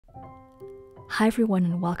Hi everyone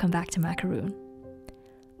and welcome back to Macaroon.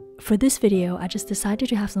 For this video, I just decided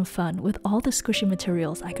to have some fun with all the squishy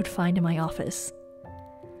materials I could find in my office.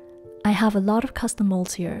 I have a lot of custom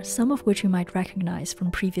molds here, some of which you might recognize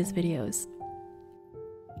from previous videos.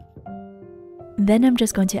 Then I'm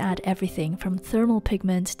just going to add everything from thermal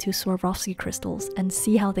pigment to Swarovski crystals and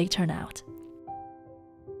see how they turn out.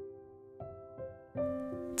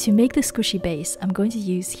 To make the squishy base, I'm going to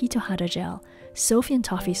use Hitohara gel, Sophie and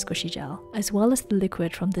Toffee squishy gel, as well as the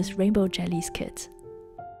liquid from this Rainbow Jellies kit.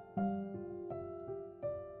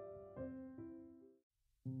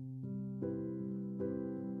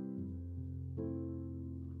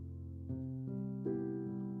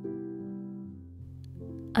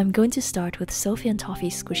 I'm going to start with Sophie and Toffee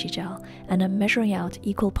squishy gel, and I'm measuring out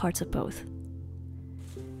equal parts of both.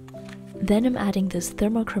 Then I'm adding this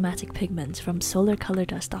thermochromatic pigment from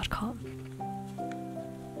solarcolordust.com.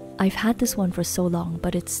 I've had this one for so long,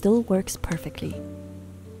 but it still works perfectly.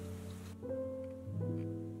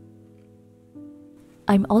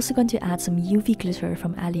 I'm also going to add some UV glitter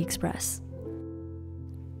from AliExpress.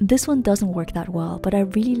 This one doesn't work that well, but I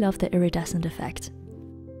really love the iridescent effect.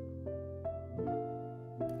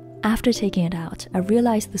 After taking it out, I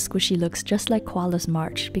realized the squishy looks just like Koala's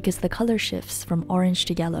March because the color shifts from orange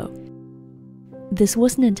to yellow. This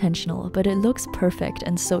wasn't intentional, but it looks perfect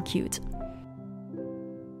and so cute.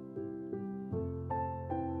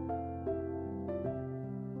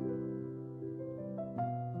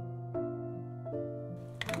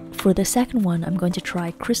 For the second one, I'm going to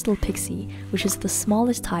try Crystal Pixie, which is the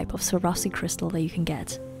smallest type of Swarovski crystal that you can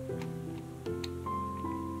get.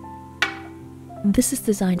 This is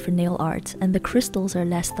designed for nail art, and the crystals are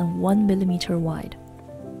less than 1 millimeter wide.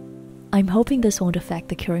 I'm hoping this won't affect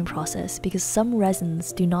the curing process because some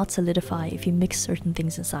resins do not solidify if you mix certain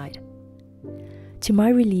things inside. To my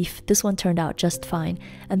relief, this one turned out just fine,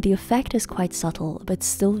 and the effect is quite subtle but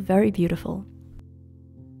still very beautiful.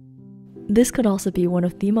 This could also be one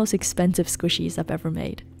of the most expensive squishies I've ever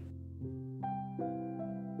made.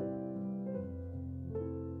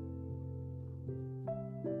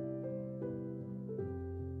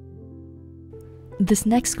 This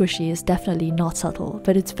next squishy is definitely not subtle,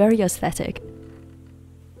 but it's very aesthetic.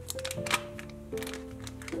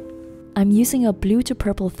 I'm using a blue to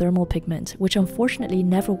purple thermal pigment, which unfortunately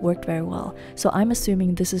never worked very well, so I'm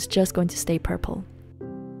assuming this is just going to stay purple.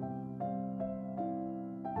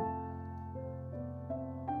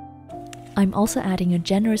 I'm also adding a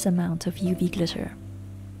generous amount of UV glitter.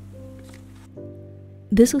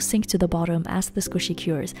 This will sink to the bottom as the squishy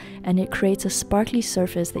cures, and it creates a sparkly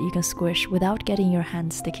surface that you can squish without getting your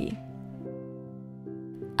hands sticky.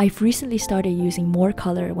 I've recently started using more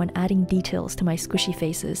color when adding details to my squishy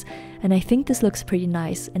faces, and I think this looks pretty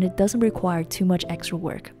nice and it doesn't require too much extra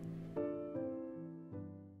work.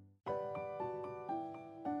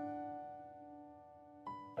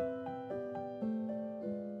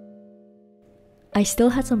 I still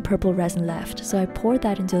had some purple resin left, so I poured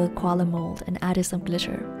that into the koala mold and added some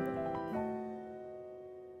glitter.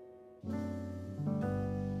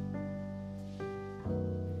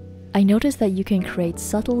 I noticed that you can create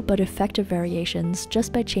subtle but effective variations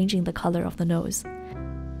just by changing the color of the nose.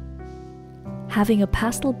 Having a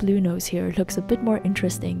pastel blue nose here looks a bit more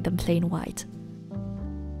interesting than plain white.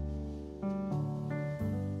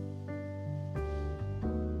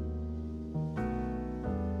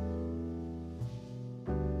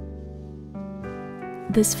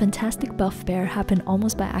 This fantastic buff bear happened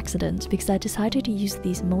almost by accident because I decided to use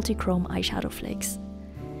these multi-chrome eyeshadow flakes.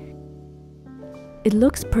 It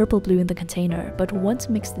looks purple-blue in the container, but once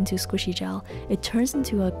mixed into squishy gel, it turns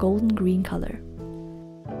into a golden green color.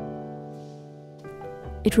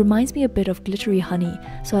 It reminds me a bit of glittery honey,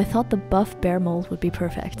 so I thought the buff bear mold would be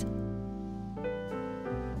perfect.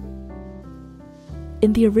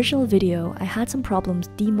 In the original video, I had some problems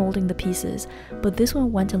demolding the pieces, but this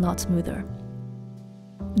one went a lot smoother.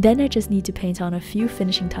 Then I just need to paint on a few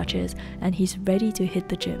finishing touches and he's ready to hit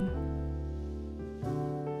the gym.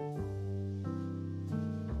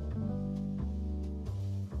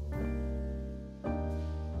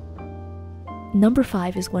 Number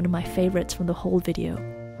 5 is one of my favorites from the whole video.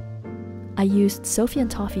 I used Sophie and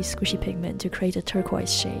Toffee squishy pigment to create a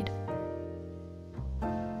turquoise shade.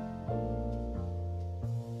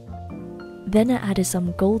 Then I added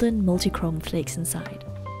some golden multi-chrome flakes inside.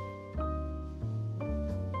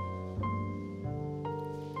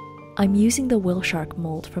 I'm using the whale shark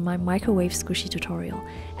mold from my microwave squishy tutorial,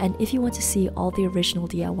 and if you want to see all the original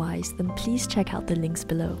DIYs, then please check out the links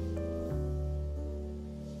below.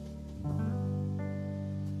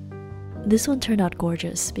 This one turned out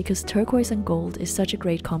gorgeous because turquoise and gold is such a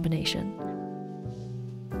great combination.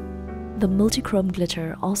 The multichrome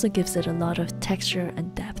glitter also gives it a lot of texture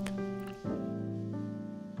and depth.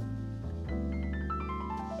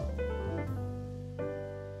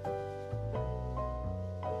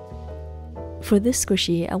 For this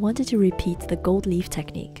squishy, I wanted to repeat the gold leaf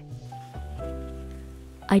technique.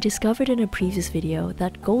 I discovered in a previous video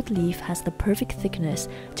that gold leaf has the perfect thickness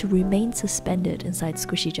to remain suspended inside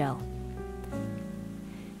squishy gel.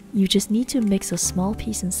 You just need to mix a small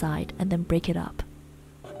piece inside and then break it up.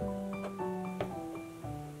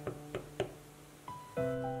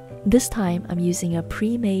 This time I'm using a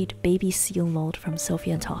pre-made baby seal mold from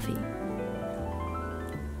Sophie and Toffee.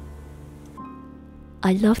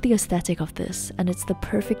 I love the aesthetic of this, and it's the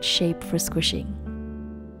perfect shape for squishing.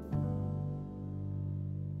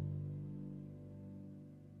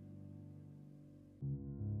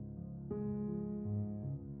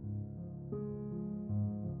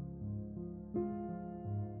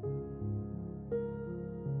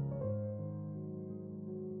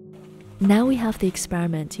 Now we have the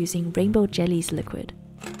experiment using rainbow jellies liquid.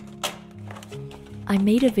 I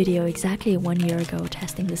made a video exactly 1 year ago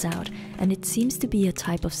testing this out, and it seems to be a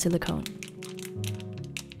type of silicone.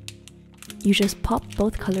 You just pop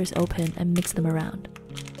both colors open and mix them around.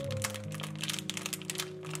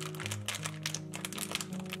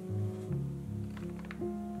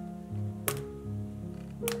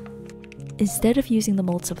 Instead of using the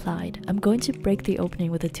mold supplied, I'm going to break the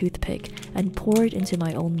opening with a toothpick and pour it into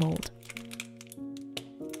my own mold.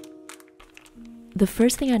 The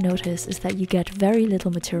first thing I notice is that you get very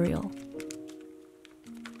little material.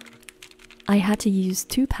 I had to use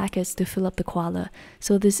 2 packets to fill up the koala,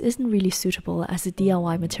 so this isn't really suitable as a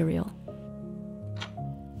DIY material.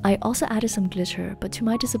 I also added some glitter, but to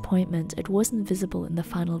my disappointment, it wasn't visible in the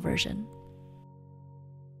final version.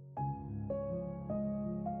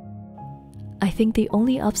 I think the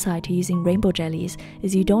only upside to using rainbow jellies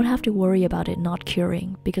is you don't have to worry about it not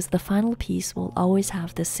curing, because the final piece will always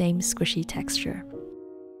have the same squishy texture.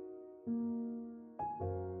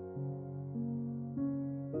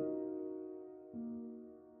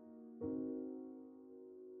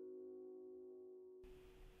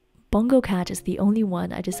 Bongo Cat is the only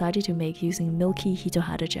one I decided to make using milky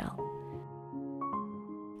Hitohada gel.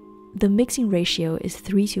 The mixing ratio is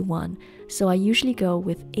 3:1, so I usually go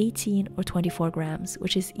with 18 or 24 grams,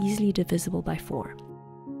 which is easily divisible by 4.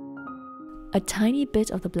 A tiny bit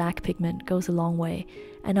of the black pigment goes a long way,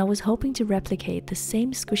 and I was hoping to replicate the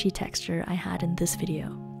same squishy texture I had in this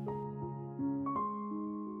video.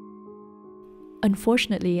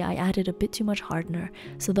 Unfortunately, I added a bit too much hardener,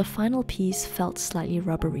 so the final piece felt slightly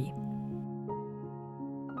rubbery.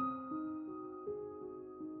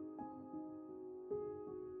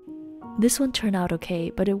 This one turned out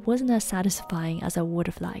okay, but it wasn't as satisfying as I would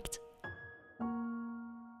have liked.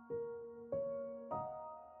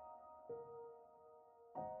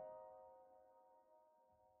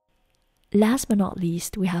 Last but not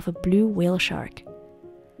least, we have a blue whale shark.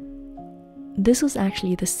 This was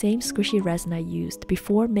actually the same squishy resin I used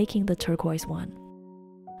before making the turquoise one.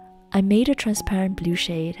 I made a transparent blue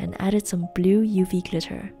shade and added some blue UV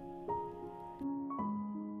glitter.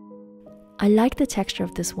 I like the texture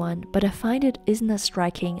of this one, but I find it isn't as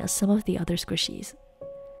striking as some of the other squishies.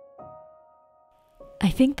 I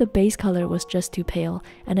think the base color was just too pale,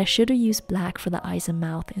 and I should have used black for the eyes and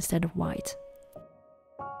mouth instead of white.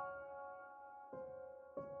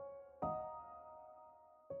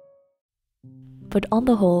 But on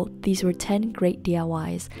the whole, these were 10 great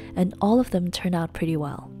DIYs, and all of them turned out pretty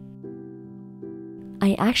well.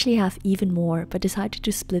 I actually have even more, but decided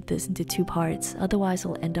to split this into 2 parts, otherwise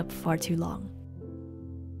it'll end up far too long.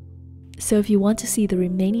 So if you want to see the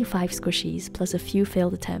remaining 5 squishies plus a few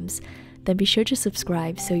failed attempts, then be sure to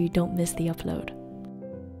subscribe so you don't miss the upload.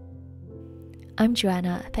 I'm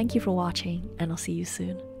Joanna, thank you for watching, and I'll see you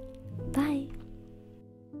soon. Bye!